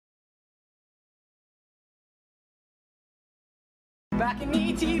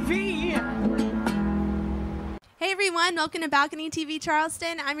BalconyTV. Hey everyone, welcome to Balcony TV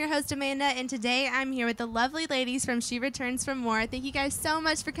Charleston. I'm your host Amanda, and today I'm here with the lovely ladies from She Returns for More. Thank you guys so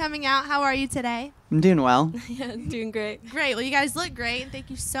much for coming out. How are you today? I'm doing well. Yeah, doing great. Great. Well, you guys look great, and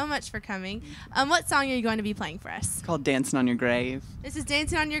thank you so much for coming. What song are you going to be playing for us? It's called Dancin on Your Grave. This is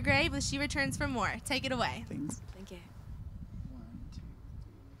Dancing on Your Grave with She Returns for More. Take it away. Thanks. Thank you.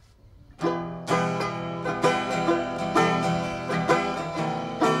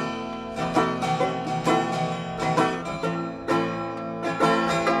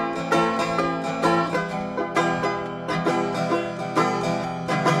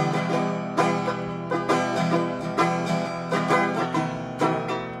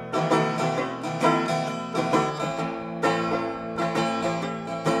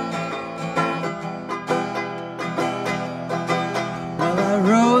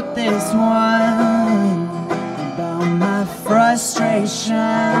 This one about my frustration,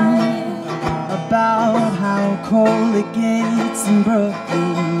 about how cold it gets in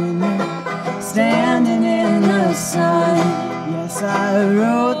Brooklyn when you're standing in the sun. Yes, I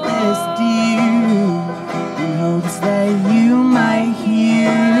wrote this dear in hopes that you might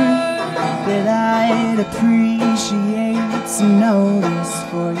hear that I'd appreciate some notice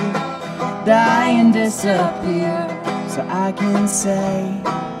for you die and disappear, so I can say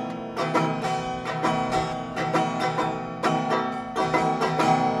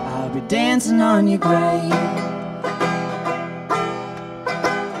dancing on your grave.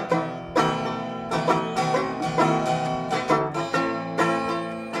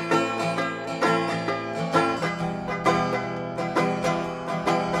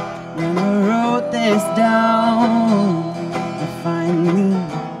 When I wrote this down, I finally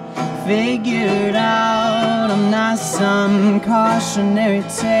figured out I'm not some cautionary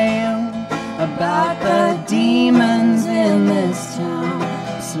tale about the demons in this town.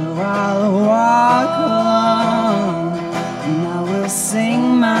 So I'll walk along and I will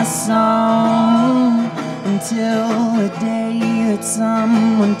sing my song until the day that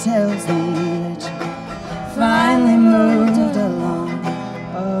someone tells me that you finally moved along.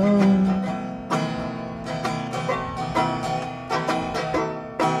 Oh,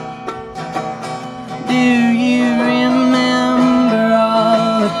 do you remember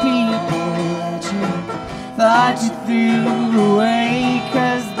all the people that you thought you threw away?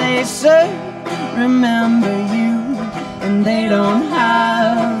 They should remember you, and they don't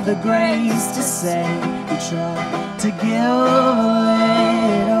have the grace to say you tried to give a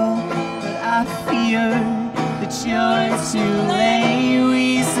little, but I fear that you're too late.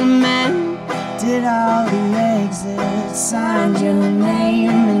 We cemented all the exits, signed your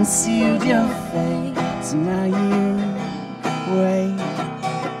name and sealed your fate, so now you wait.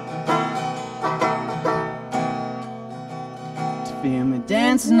 Feel me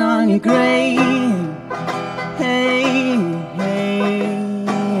dancing on your grave. Hey, hey,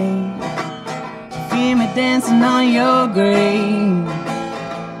 feel me dancing on your grave.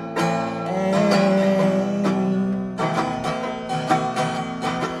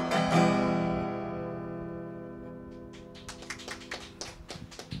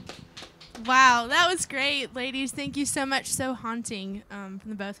 Wow, that was great, ladies. Thank you so much. So haunting from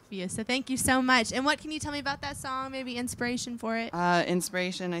the both of you. So thank you so much. And what can you tell me about that song? Maybe inspiration for it?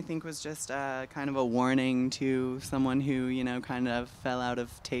 Inspiration, I think, was just kind of a warning to someone who, you know, kind of fell out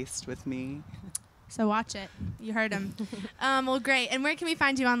of taste with me. So watch it. You heard him. Well, great. And where can we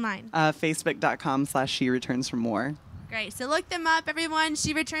find you online? Facebook.com/She Returns for More. Great. So look them up, everyone.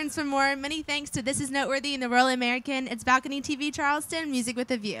 She Returns for More. Many thanks to This Is Noteworthy and the Royal American. It's Balcony TV Charleston, music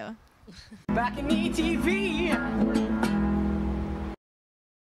with a view. BalconyTV.